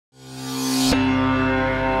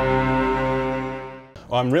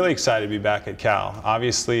Well, I'm really excited to be back at Cal.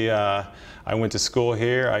 Obviously, I went to school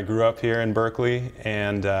here. I grew up here in Berkeley,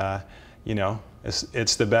 and you know,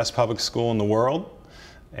 it's the best public school in the world,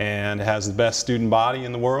 and it has the best student body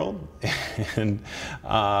in the world, and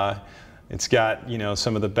it's got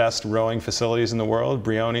some of the best rowing facilities in the world.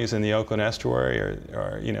 Brioni's in the Oakland estuary,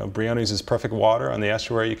 or Brioni's is perfect water on the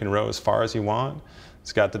estuary. You can row as far as you want.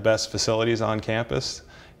 It's got the best facilities on campus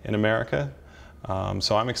in America,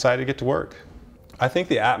 so I'm excited to get to work. I think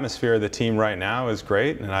the atmosphere of the team right now is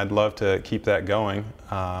great, and I'd love to keep that going.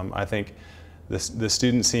 I think the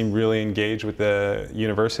students seem really engaged with the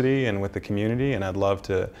university and with the community, and I'd love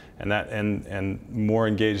to, and more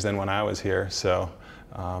engaged than when I was here. So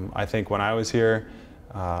I think when I was here,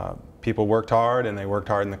 people worked hard, and they worked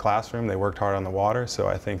hard in the classroom. They worked hard on the water. So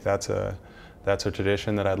I think that's a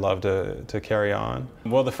tradition that I'd love to carry on.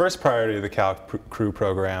 Well, the first priority of the Cal Crew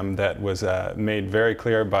program that was made very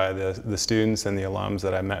clear by the students and the alums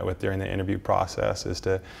that I met with during the interview process is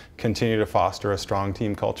to continue to foster a strong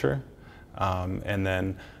team culture. And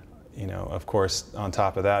then, of course, on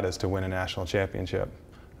top of that is to win a national championship.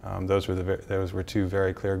 Those were two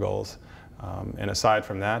very clear goals. And aside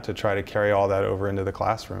from that, to try to carry all that over into the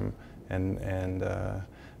classroom and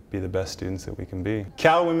be the best students that we can be.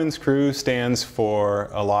 Cal Women's Crew stands for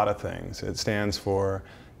a lot of things. It stands for,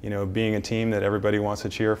 being a team that everybody wants to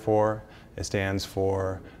cheer for. It stands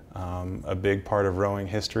for a big part of rowing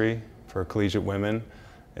history for collegiate women.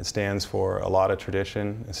 It stands for a lot of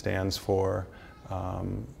tradition. It stands for,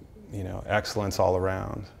 excellence all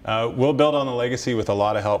around. We'll build on the legacy with a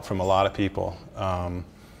lot of help from a lot of people.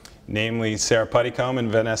 Namely Sarah Puttycombe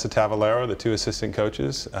and Vanessa Tavalero, the two assistant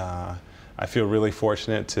coaches. I feel really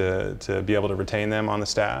fortunate to be able to retain them on the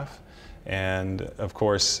staff, and of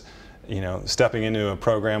course, stepping into a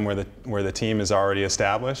program where the team is already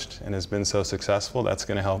established and has been so successful, that's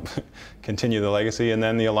going to help continue the legacy. And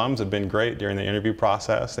then the alums have been great during the interview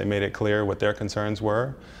process. They made it clear what their concerns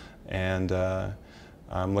were, and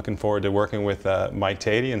I'm looking forward to working with Mike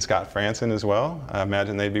Tatey and Scott Franson as well. I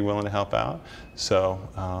imagine they'd be willing to help out. So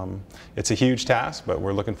it's a huge task, but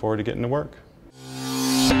we're looking forward to getting to work.